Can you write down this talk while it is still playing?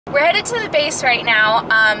We're headed to the base right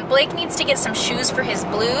now. Blake needs to get some shoes for his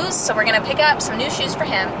blues, so we're gonna pick up some new shoes for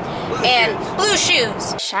him. Blue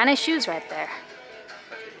shoes. Shiny shoes right there.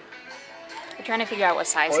 We're trying to figure out what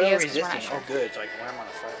size he is. Resisting. Sure. Oh, good. So I can wear them on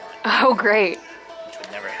the front line. Oh, great. Which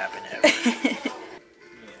would never happen ever. Yeah.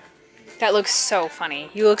 That looks so funny.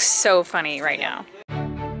 You look so funny right now.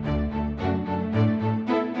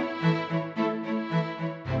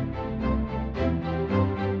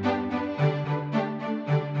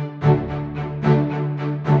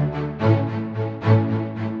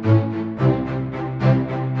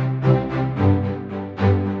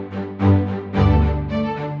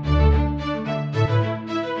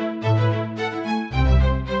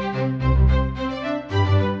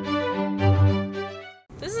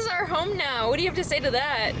 What do you have to say to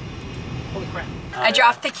that? Holy crap. I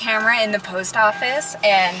dropped the camera in the post office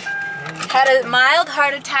and had a mild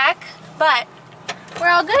heart attack, but we're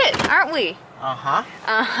all good, aren't we? Uh-huh.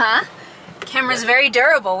 Uh-huh. Camera's very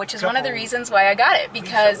durable, which is one of the reasons why I got it,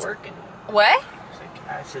 because... What?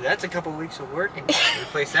 I said, that's a couple weeks of work and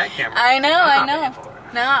replace that camera. I know.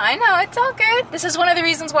 No, I know, it's all good. This is one of the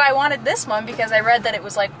reasons why I wanted this one, because I read that it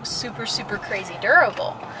was like super, super crazy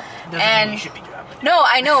durable. Doesn't mean you should be dropping it. No,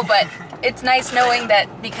 I know, but it's nice knowing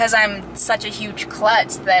that because I'm such a huge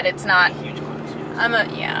klutz that it's not... Huge klutz, yeah. I'm a...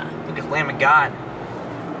 yeah. Look at Lamb of God.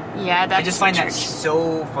 Yeah, that's... I just find that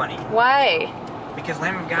so funny. Why? Because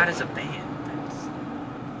Lamb of God is a band that's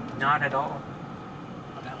not at all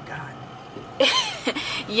about God.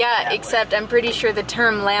 Yeah, except I'm pretty sure the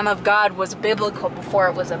term Lamb of God was biblical before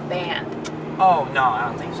it was a band. Oh, no, I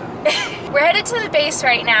don't think so. We're headed to the base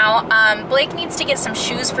right now. Blake needs to get some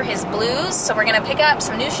shoes for his blues, so we're gonna pick up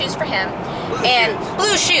some new shoes for him.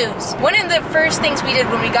 Blue shoes. One of the first things we did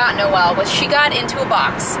when we got Noelle was she got into a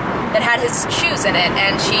box that had his shoes in it,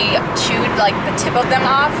 and she chewed like the tip of them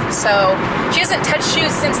off, so she hasn't touched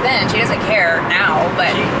shoes since then. She doesn't care now,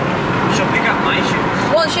 but... She'll pick up my shoes.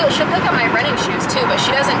 Well, she'll pick up my running shoes too, but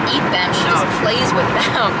she doesn't eat them. She just plays with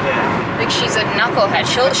them. Yeah. Like she's a knucklehead.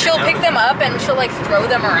 She'll pick them up and she'll like throw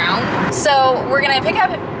them around. So we're gonna pick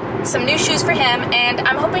up some new shoes for him, and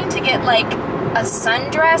I'm hoping to get like a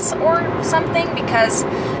sundress or something, because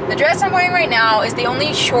the dress I'm wearing right now is the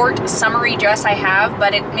only short summery dress I have,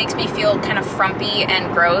 but it makes me feel kind of frumpy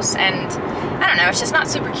and gross, and I don't know, it's just not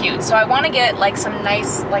super cute. So I want to get like some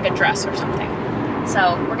nice, like a dress or something.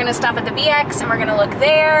 So we're gonna stop at the BX and we're gonna look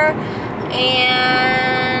there,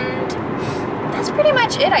 and that's pretty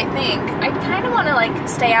much it, I think. I kind of want to like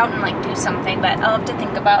stay out and like do something, but I'll have to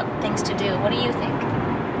think about things to do. What do you think?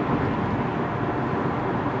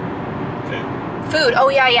 Food. Oh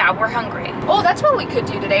yeah, we're hungry. Oh, that's what we could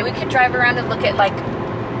do today. We could drive around and look at like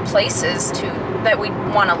places that we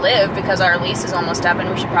want to live, because our lease is almost up and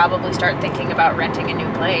we should probably start thinking about renting a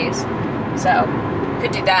new place. So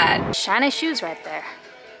could do that. Shiny shoes right there.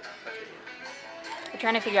 We're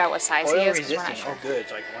trying to figure out what size he is. Resisting. Sure. Oh, good.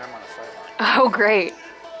 So I can wear them on the front line. Oh, great.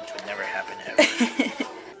 Which would never happen ever.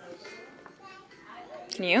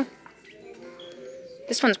 Can you?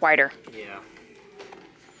 This one's wider. Yeah.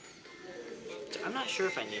 I'm not sure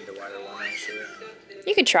if I need the wider one, actually.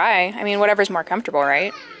 You could try. I mean, whatever's more comfortable,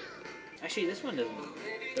 right? Actually, this one doesn't...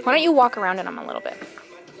 Why don't you walk around in them a little bit?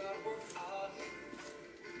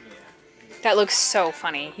 That looks so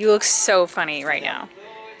funny. You look so funny right now.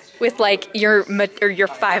 With like your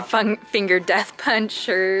 5-finger death punch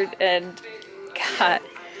shirt and... God.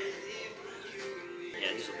 Yeah,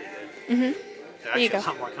 these will be good. They're actually a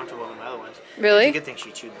lot more comfortable than the other ones. Really? It's a good thing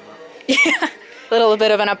she chewed them up. Yeah. Little bit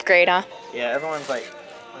of an upgrade, huh? Yeah, everyone's like,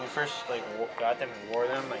 when we first like got them and wore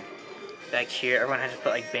them, like back here, everyone had to put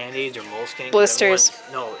like band-aids or moleskin. Blisters.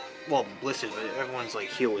 No, well, blisters, but everyone's like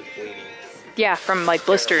heel was bleeding. Yeah, from like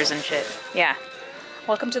blisters and shit. Yeah.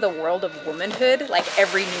 Welcome to the world of womanhood. Like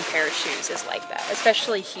every new pair of shoes is like that,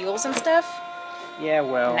 especially heels and stuff. Yeah,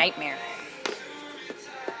 well. Nightmare.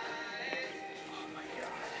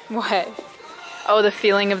 What? Oh, the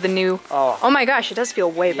feeling of the new... Oh my gosh, it does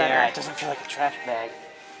feel way better. Yeah, it doesn't feel like a trash bag.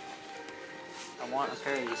 I want a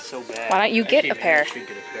pair of these so bad. Why don't you get a pair?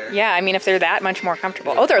 Yeah, I mean, if they're that much more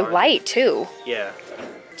comfortable. Oh, they're light, too. Yeah.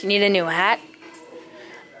 Do you need a new hat?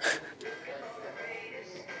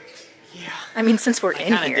 Yeah. I mean, since we're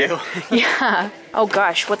in here. Do. Yeah. Oh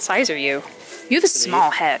gosh, what size are you? You have a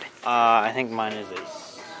small head. I think mine is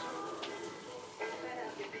this.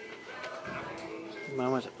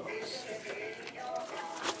 Mine was a box.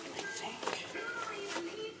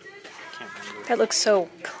 That looks so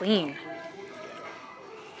clean.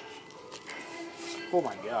 Oh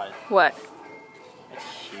my god. What? That's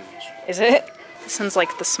huge. Is it? This one's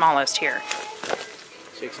like the smallest here.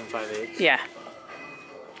 6 5/8. Yeah.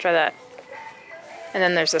 Try that. And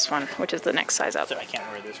then there's this one, which is the next size up. So I can't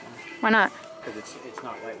wear this one. Why not? Because it's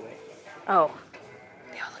not lightweight. Oh.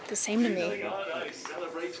 They all look the same to There me. we go.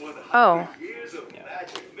 Oh.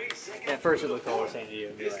 Yeah. At first it looked all the same to you.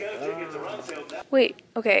 Be like, oh. Wait,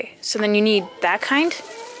 okay. So then you need that kind?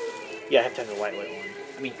 Yeah, I have to have the lightweight one.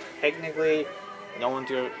 I mean, technically, no one's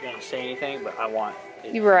going to say anything, but I want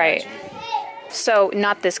it. You're right. So,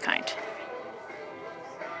 not this kind.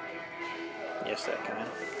 Yes, that kind.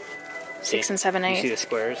 6 and 7, 8. You see the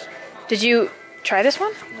squares? Did you try this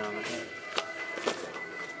one? No, not yet.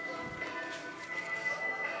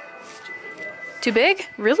 Too big?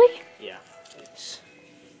 Really? Yeah. There's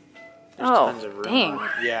Oh, tons of room dang. on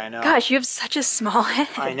it. Yeah, I know. Gosh, you have such a small head.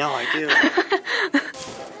 I know, I do.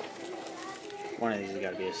 One of these has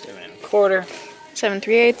got to be a 7 1/4. 7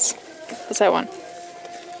 3/8. What's that one?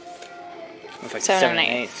 Looks like 7 7 and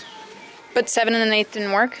 8. But 7 1/8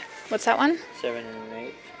 didn't work. What's that one? 7 and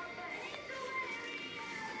 8.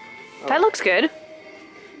 Oh. That looks good.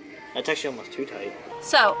 That's actually almost too tight.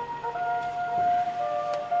 So,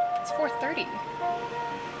 it's 4:30.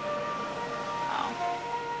 Oh.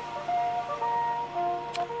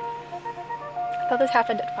 I thought this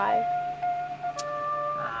happened at 5.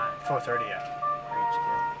 4:30, yeah.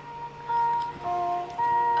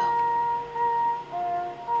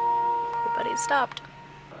 Everybody stopped.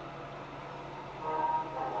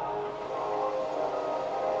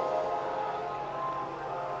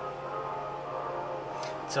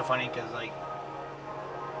 It's so funny because, like,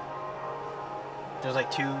 there's like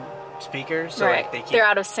 2 speakers, so Right. like They're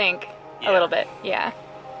out of sync a little bit. Yeah.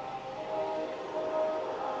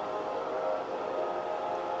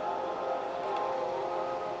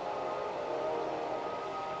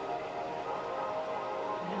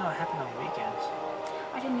 I didn't know it happened on weekends.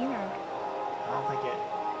 I didn't either. I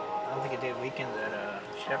don't think it did weekends at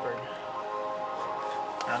Shepherd.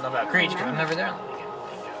 I don't know about Creech because I'm never there on the weekend.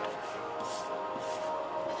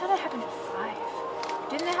 I thought it happened at 5.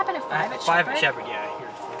 Didn't it happen at 5 at 5 Shepherd? at Shepherd, yeah. Here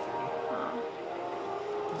it's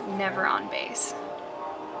 4:30. Never on base.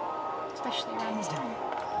 Especially around this time.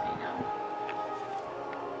 I know.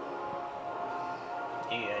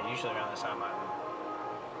 Yeah, usually around this time I'm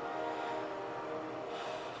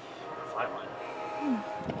flat line.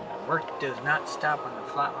 Work does not stop on the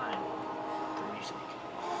flat line for music.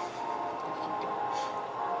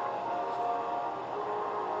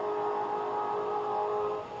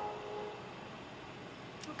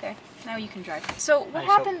 Okay, now you can drive. So what Nice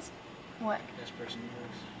help. happens? What? This person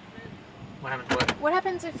moves. What happens? What? What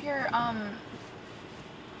happens if you're I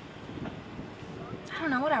don't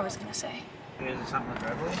know what I was gonna say. Is it something with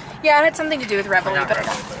Reveille? Yeah, it had something to do with Reveille, Not but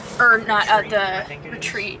Reveille, or not Retreat, I the think it is.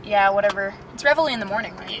 retreat. Yeah, whatever. It's Reveille in the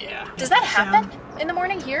morning, right? Yeah. Does that happen in the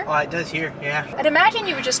morning here? Oh, it does here, yeah. I'd imagine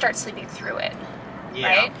you would just start sleeping through it. Yeah,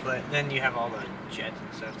 Right? but then you have all the jets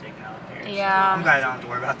and stuff taken out there. Yeah. So I'm glad I don't have to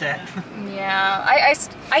worry about that. Yeah,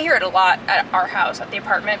 I hear it a lot at our house, at the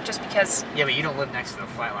apartment, just because. Yeah, but you don't live next to the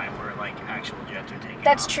flight line where like actual jets are taken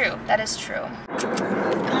That's out. true. That is true.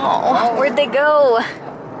 Oh, where'd they go?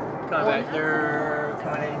 Coming back. They're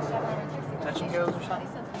coming in touch and goes or something?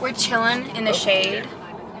 We're chilling in the shade.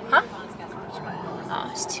 Huh? Oh,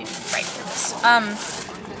 it's too bright for this.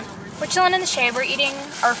 We're chilling in the shade. We're eating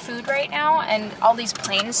our food right now, and all these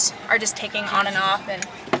planes are just taking on and off, and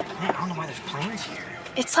Man, I don't know why there's planes here.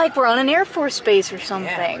 it's like we're on an Air Force base or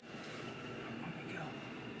something.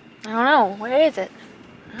 I don't know. Where is it?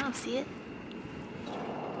 I don't see it.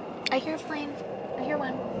 I hear a plane. I hear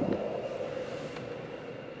one.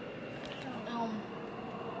 I don't know.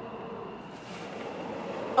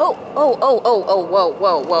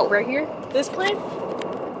 Whoa. Right here? This plane?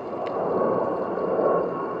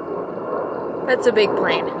 That's a big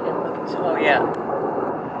plane. Oh, yeah.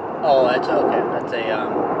 Oh, that's okay. That's a,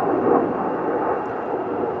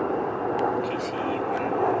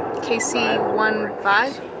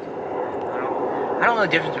 KC-15? I don't know the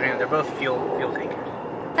difference between them. They're both fuel tankers.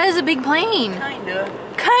 That is a big plane.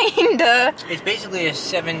 Kinda. It's basically a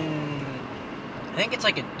 7. I think it's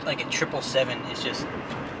like a 777. It's just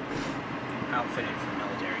outfitted for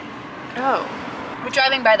military. Oh. We're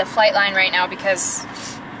driving by the flight line right now because,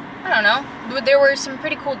 I don't know, there were some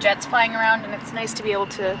pretty cool jets flying around, and it's nice to be able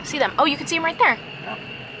to see them. Oh, you can see them right there. Yeah.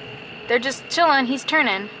 They're just chilling. He's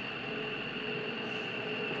turning.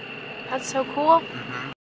 That's so cool.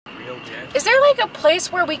 Mm-hmm. Real jets. Is there like a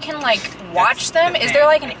place where we can like watch them? Is there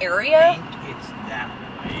like an area? It's that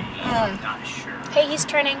way. I'm not sure. Hey, he's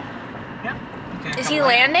turning. Yeah. Okay, Is come he on.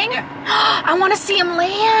 landing? Yeah. I want to see him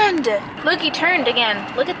land. Look, he turned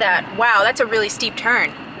again. Look at that. Wow, that's a really steep turn.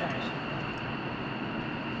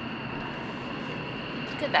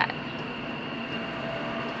 Look at that.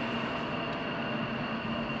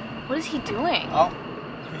 What is he doing? Oh,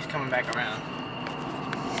 he's coming back around.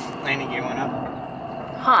 Landing gear went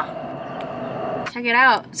up. Huh. Check it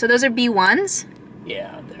out. So those are B1s?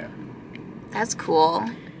 Yeah, out there. That's cool.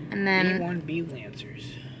 And then... B1B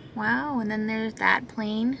Lancers. Wow, and then there's that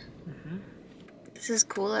plane. Mm-hmm. This is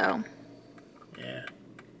cool though. Yeah.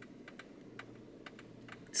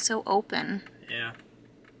 So open. Yeah.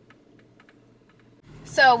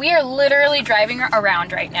 So we are literally driving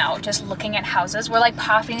around right now, just looking at houses. We're like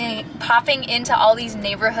popping into all these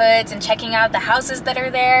neighborhoods and checking out the houses that are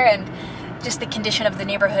there and just the condition of the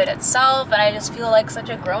neighborhood itself. And I just feel like such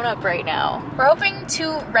a grown-up right now. We're hoping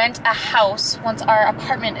to rent a house once our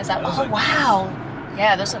apartment is up. Oh wow.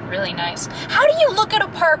 Yeah, those look really nice. How do you look at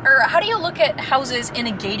how do you look at houses in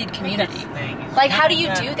a gated community? Like, how do you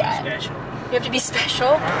do that? You have to be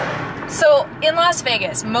special. So in Las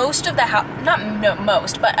Vegas, most of the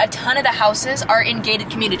but a ton of the houses are in gated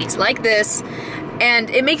communities like this, and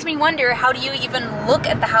it makes me wonder, how do you even look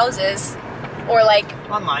at the houses, or like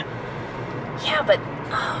online? Yeah, but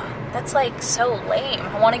that's like so lame.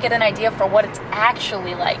 I want to get an idea for what it's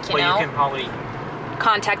actually like. You know, you can probably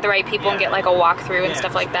contact the right people and get like a walkthrough and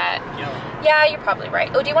stuff like that. Yeah, you're probably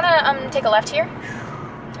right. Oh, do you want to take a left here?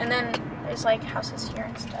 And then there's like houses here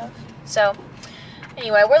and stuff. So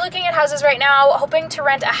anyway, we're looking at houses right now, hoping to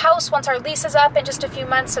rent a house once our lease is up in just a few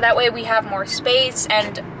months, so that way we have more space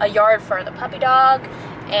and a yard for the puppy dog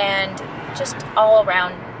and just all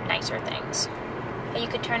around nicer things. Hey, you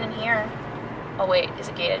could turn in here. Oh wait, is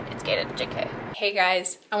it gated? It's gated, JK. Hey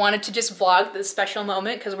guys, I wanted to just vlog this special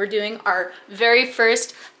moment because we're doing our very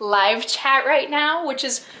first live chat right now, which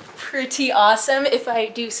is pretty awesome if I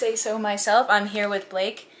do say so myself. I'm here with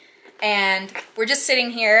Blake and we're just sitting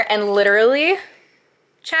here and literally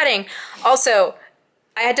chatting. Also,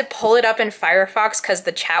 I had to pull it up in Firefox because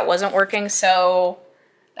the chat wasn't working, so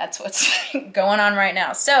that's what's going on right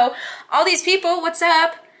now. So, all these people, what's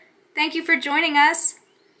up? Thank you for joining us.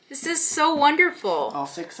 This is so wonderful. All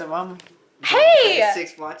 6 of them? Hey!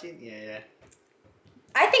 6 watching? Yeah.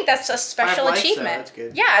 I think that's a special achievement. So that's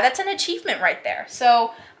good. Yeah, that's an achievement right there.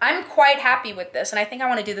 So I'm quite happy with this, and I think I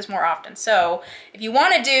want to do this more often. So if you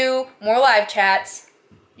want to do more live chats,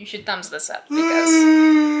 you should thumbs this up because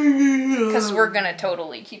we're gonna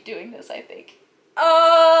totally keep doing this, I think.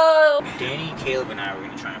 Oh! Danny, Caleb, and I were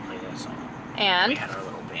gonna try and play that song. And? We had our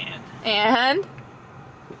little band. And?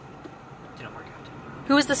 Didn't work out.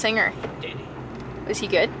 Who was the singer? Danny. Was he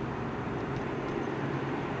good?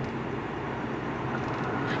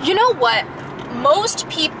 You know what? Most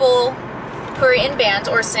people who are in bands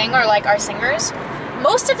or sing or like are singers,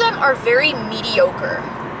 most of them are very mediocre.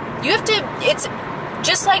 You have to, it's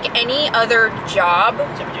just like any other job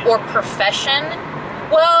or profession.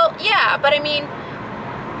 Well, yeah, but I mean,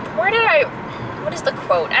 what is the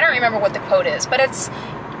quote? I don't remember what the quote is, but it's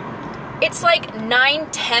like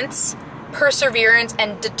 9/10 perseverance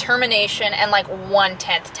and determination and like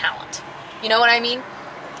 1/10 talent. You know what I mean?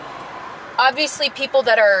 Obviously, people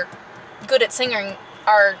that are good at singing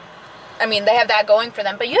are, I mean, they have that going for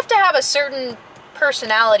them, but you have to have a certain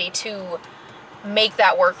personality to make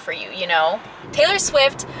that work for you, you know? Taylor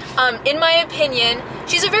Swift, in my opinion,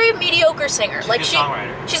 she's a very mediocre singer.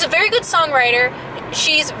 She's a very good songwriter.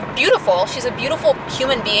 She's beautiful. She's a beautiful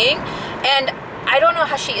human being, and I don't know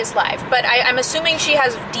how she is live, but I'm assuming she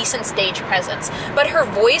has decent stage presence. But her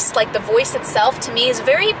voice, like the voice itself, to me is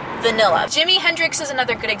very vanilla. Jimi Hendrix is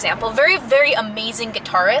another good example. Very, very amazing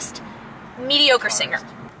guitarist, mediocre singer.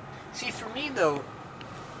 See, for me though,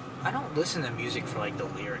 I don't listen to music for like the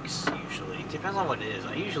lyrics usually. It depends on what it is.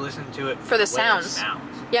 I usually listen to it for the sounds.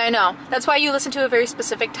 Yeah, I know. That's why you listen to a very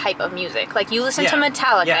specific type of music. Like you listen to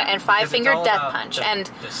Metallica and Five Finger Death Punch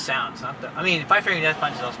and the sounds, not the. I mean, Five Finger Death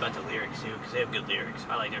Punch is also about the lyrics too, because they have good lyrics.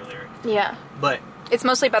 I like their lyrics. Yeah. But it's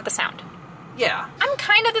mostly about the sound. Yeah. I'm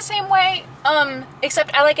kind of the same way,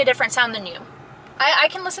 except I like a different sound than you. I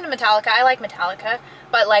can listen to Metallica. I like Metallica,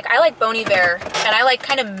 but like I like Bon Iver, and I like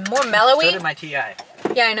kind of more mellowy. So did my TI.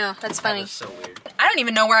 Yeah, I know. That's funny. That was so weird. I don't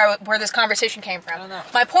even know where this conversation came from. I don't know.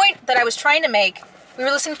 My point that I was trying to make, we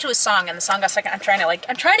were listening to a song and the song got stuck. I'm trying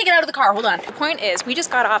to get out of the car. Hold on. The point is, we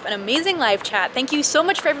just got off an amazing live chat. Thank you so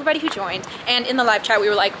much for everybody who joined. And in the live chat, we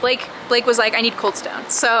were like, Blake was like, I need Cold Stone.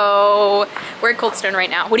 So we're at Cold Stone right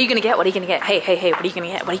now. What are you gonna get? What are you gonna get? Hey, what are you gonna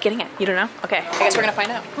get? What are you gonna get? You don't know? Okay, I guess we're gonna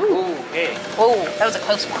find out. Ooh, hey. Whoa, that was a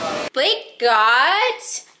close one. Blake got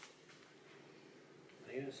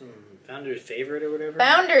some Founder's Favorite or whatever.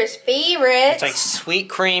 Founder's Favorite. It's like sweet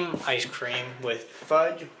cream ice cream with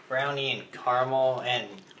fudge, brownie, and caramel, and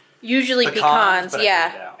usually pecans.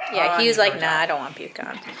 Yeah. Yeah, he was like, nah, I don't want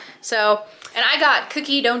pecan. So, and I got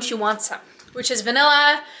Cookie Don't You Want Some, which is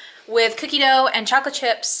vanilla with cookie dough and chocolate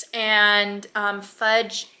chips and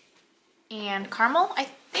fudge and caramel, I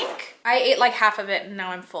think. I ate like half of it and now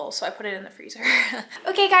I'm full, so I put it in the freezer.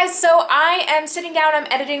 Okay guys, so I am sitting down, I'm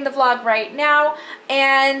editing the vlog right now,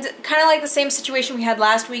 and kind of like the same situation we had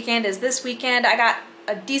last weekend as this weekend. I got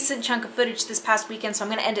a decent chunk of footage this past weekend, so I'm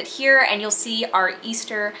gonna end it here and you'll see our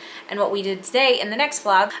Easter and what we did today in the next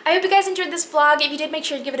vlog. I hope you guys enjoyed this vlog. If you did, make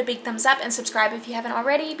sure to give it a big thumbs up and subscribe if you haven't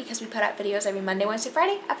already, because we put out videos every Monday, Wednesday,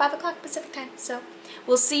 Friday at 5 o'clock Pacific time. So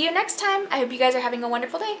we'll see you next time. I hope you guys are having a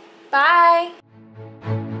wonderful day. Bye!